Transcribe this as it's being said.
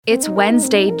It's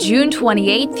Wednesday, June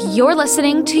 28th. You're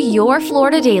listening to Your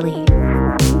Florida Daily.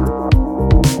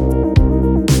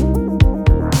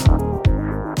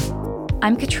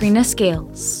 I'm Katrina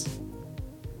Scales.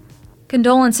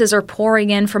 Condolences are pouring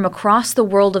in from across the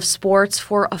world of sports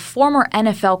for a former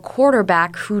NFL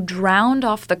quarterback who drowned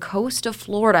off the coast of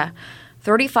Florida.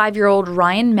 35-year-old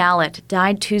Ryan Mallett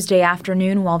died Tuesday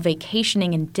afternoon while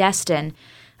vacationing in Destin.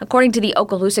 According to the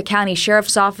Okaloosa County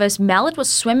Sheriff's Office, Mallett was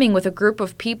swimming with a group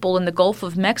of people in the Gulf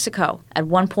of Mexico. At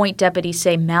one point, deputies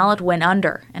say Mallett went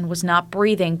under and was not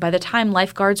breathing by the time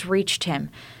lifeguards reached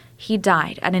him. He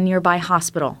died at a nearby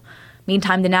hospital.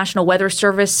 Meantime, the National Weather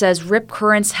Service says rip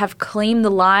currents have claimed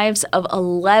the lives of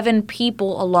 11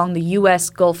 people along the U.S.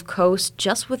 Gulf Coast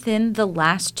just within the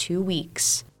last 2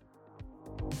 weeks.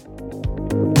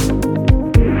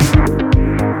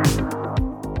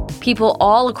 People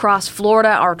all across Florida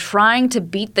are trying to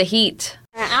beat the heat.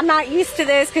 I'm not used to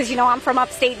this because, I'm from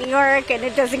upstate New York and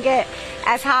it doesn't get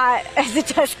as hot as it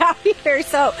does out here.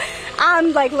 So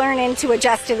I'm learning to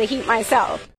adjust to the heat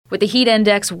myself. With the heat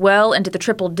index well into the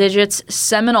triple digits,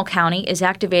 Seminole County is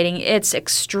activating its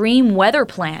extreme weather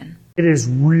plan. It is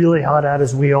really hot out,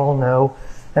 as we all know,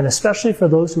 and especially for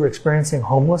those who are experiencing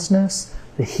homelessness,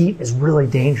 the heat is really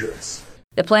dangerous.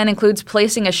 The plan includes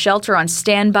placing a shelter on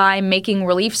standby, making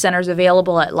relief centers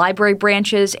available at library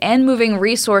branches, and moving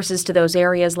resources to those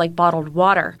areas like bottled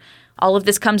water. All of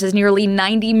this comes as nearly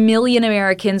 90 million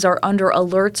Americans are under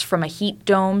alerts from a heat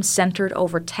dome centered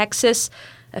over Texas.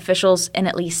 Officials in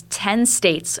at least 10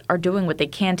 states are doing what they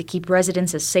can to keep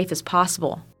residents as safe as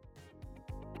possible.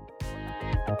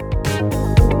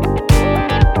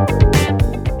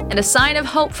 And a sign of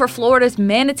hope for Florida's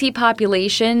manatee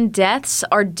population, deaths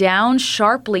are down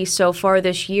sharply so far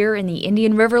this year in the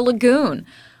Indian River Lagoon.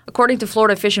 According to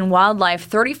Florida Fish and Wildlife,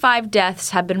 35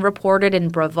 deaths have been reported in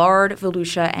Brevard,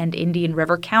 Volusia, and Indian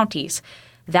River counties.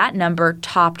 That number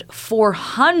topped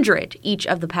 400 each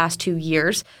of the past 2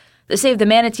 years. The Save the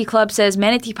Manatee Club says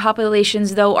manatee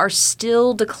populations, though, are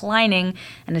still declining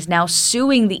and is now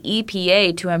suing the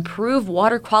EPA to improve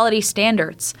water quality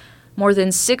standards. More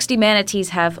than 60 manatees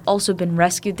have also been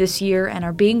rescued this year and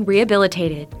are being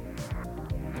rehabilitated.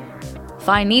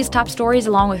 Find these top stories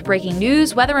along with breaking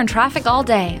news, weather, and traffic all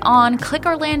day on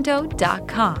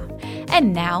clickorlando.com.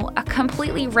 And now, a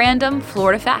completely random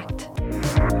Florida fact.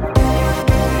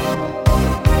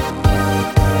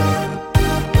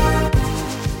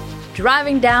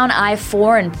 Driving down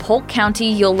I-4 in Polk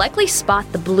County, you'll likely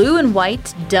spot the blue and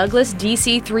white Douglas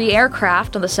DC-3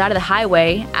 aircraft on the side of the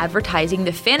highway, advertising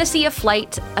the Fantasy of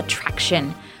Flight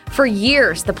attraction. For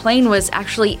years, the plane was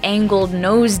actually angled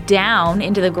nose down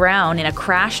into the ground in a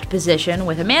crashed position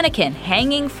with a mannequin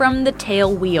hanging from the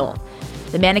tail wheel.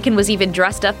 The mannequin was even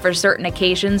dressed up for certain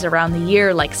occasions around the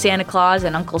year like Santa Claus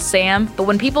and Uncle Sam, but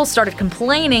when people started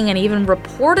complaining and even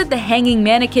reported the hanging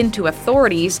mannequin to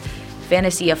authorities,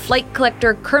 Fantasy of Flight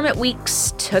collector Kermit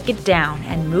Weeks took it down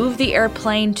and moved the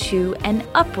airplane to an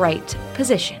upright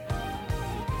position.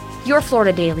 Your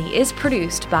Florida Daily is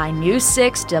produced by News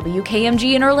 6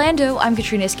 WKMG in Orlando. I'm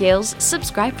Katrina Scales.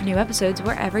 Subscribe for new episodes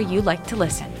wherever you like to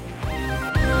listen.